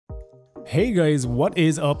Hey guys, what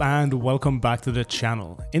is up and welcome back to the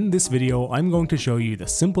channel. In this video, I'm going to show you the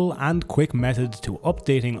simple and quick method to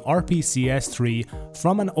updating RPCS3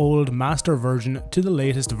 from an old master version to the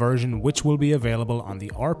latest version, which will be available on the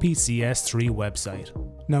RPCS3 website.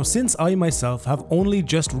 Now, since I myself have only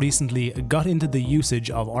just recently got into the usage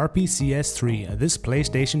of RPCS3, this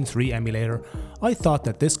PlayStation 3 emulator, I thought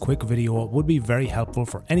that this quick video would be very helpful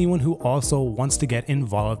for anyone who also wants to get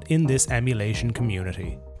involved in this emulation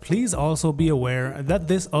community. Please also be aware that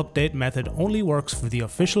this update method only works for the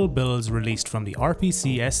official builds released from the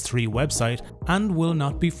RPCS3 website and will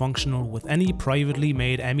not be functional with any privately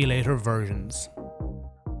made emulator versions.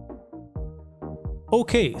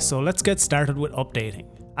 Okay, so let's get started with updating.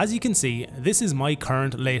 As you can see, this is my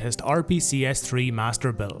current latest RPCS3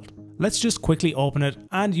 master build. Let's just quickly open it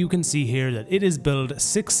and you can see here that it is build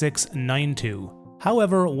 6692.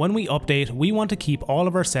 However, when we update, we want to keep all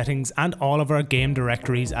of our settings and all of our game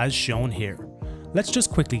directories as shown here. Let's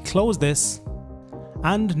just quickly close this.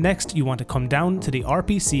 And next you want to come down to the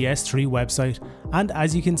RPCS3 website, and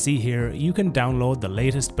as you can see here, you can download the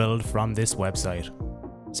latest build from this website.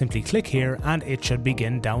 Simply click here and it should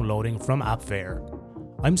begin downloading from AppFair.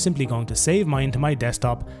 I'm simply going to save mine to my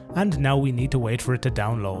desktop, and now we need to wait for it to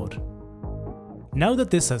download. Now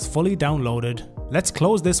that this has fully downloaded, let's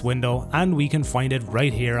close this window and we can find it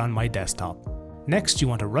right here on my desktop. Next, you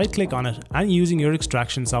want to right click on it, and using your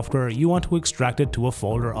extraction software, you want to extract it to a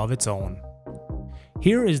folder of its own.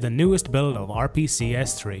 Here is the newest build of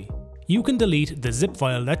RPCS3. You can delete the zip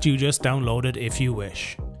file that you just downloaded if you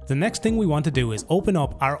wish. The next thing we want to do is open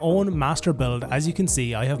up our own master build. As you can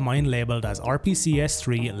see, I have mine labeled as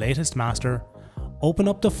RPCS3 latest master. Open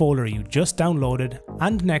up the folder you just downloaded,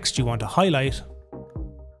 and next you want to highlight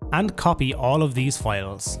and copy all of these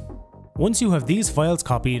files. Once you have these files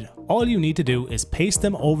copied, all you need to do is paste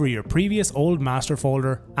them over your previous old master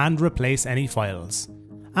folder and replace any files.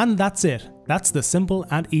 And that's it. That's the simple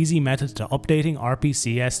and easy method to updating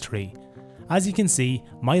RPCS3. As you can see,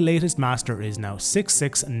 my latest master is now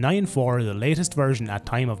 6694, the latest version at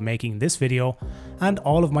time of making this video, and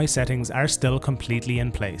all of my settings are still completely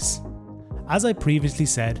in place. As I previously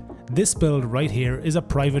said, this build right here is a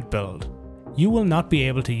private build. You will not be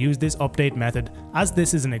able to use this update method, as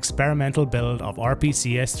this is an experimental build of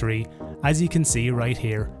RPCS3. As you can see right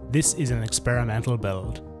here, this is an experimental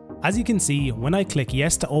build. As you can see, when I click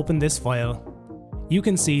yes to open this file, you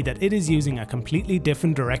can see that it is using a completely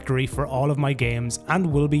different directory for all of my games and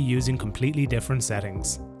will be using completely different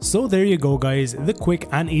settings. So there you go guys, the quick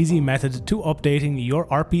and easy method to updating your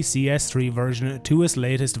RPCS3 version to its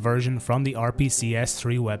latest version from the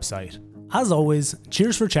RPCS3 website. As always,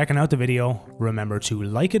 cheers for checking out the video. Remember to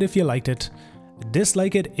like it if you liked it,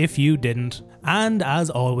 dislike it if you didn't, and as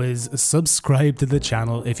always, subscribe to the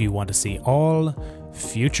channel if you want to see all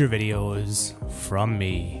future videos from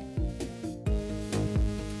me.